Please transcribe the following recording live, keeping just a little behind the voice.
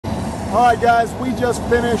All right, guys, we just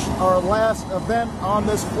finished our last event on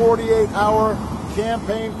this 48-hour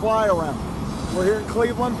campaign fly-around. We're here in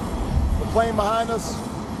Cleveland. The plane behind us.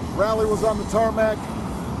 Rally was on the tarmac.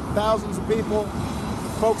 Thousands of people.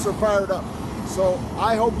 Folks are fired up. So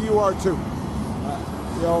I hope you are too.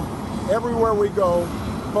 You know, everywhere we go,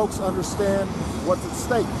 folks understand what's at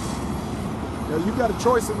stake. You know, you've got a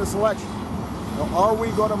choice in this election. You know, are we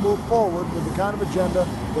going to move forward with the kind of agenda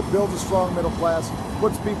that builds a strong middle class,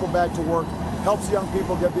 puts people back to work, helps young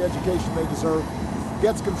people get the education they deserve,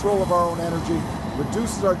 gets control of our own energy,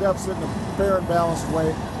 reduces our deficit in a fair and balanced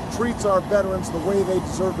way, treats our veterans the way they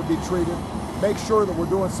deserve to be treated, make sure that we're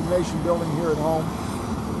doing some nation building here at home.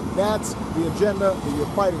 That's the agenda that you're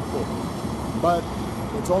fighting for. But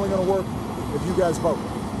it's only going to work if you guys vote.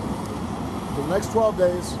 For the next 12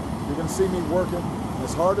 days, you're going to see me working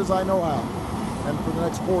as hard as I know how. And for the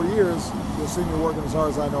next 4 years, you'll see me working as hard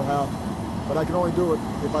as I know how. But I can only do it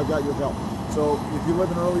if I've got your help. So if you live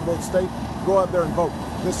in an early vote state, go out there and vote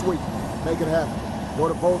this week. Make it happen. Go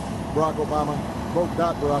to Vote Barack Obama,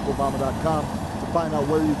 vote.barackobama.com to find out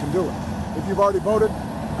where you can do it. If you've already voted,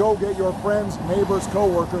 go get your friends, neighbors,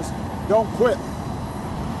 co-workers. Don't quit.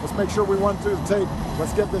 Let's make sure we run through the tape.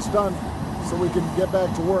 Let's get this done so we can get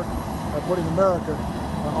back to work at putting America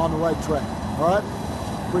on the right track. All right?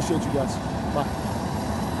 Appreciate you guys. Bye.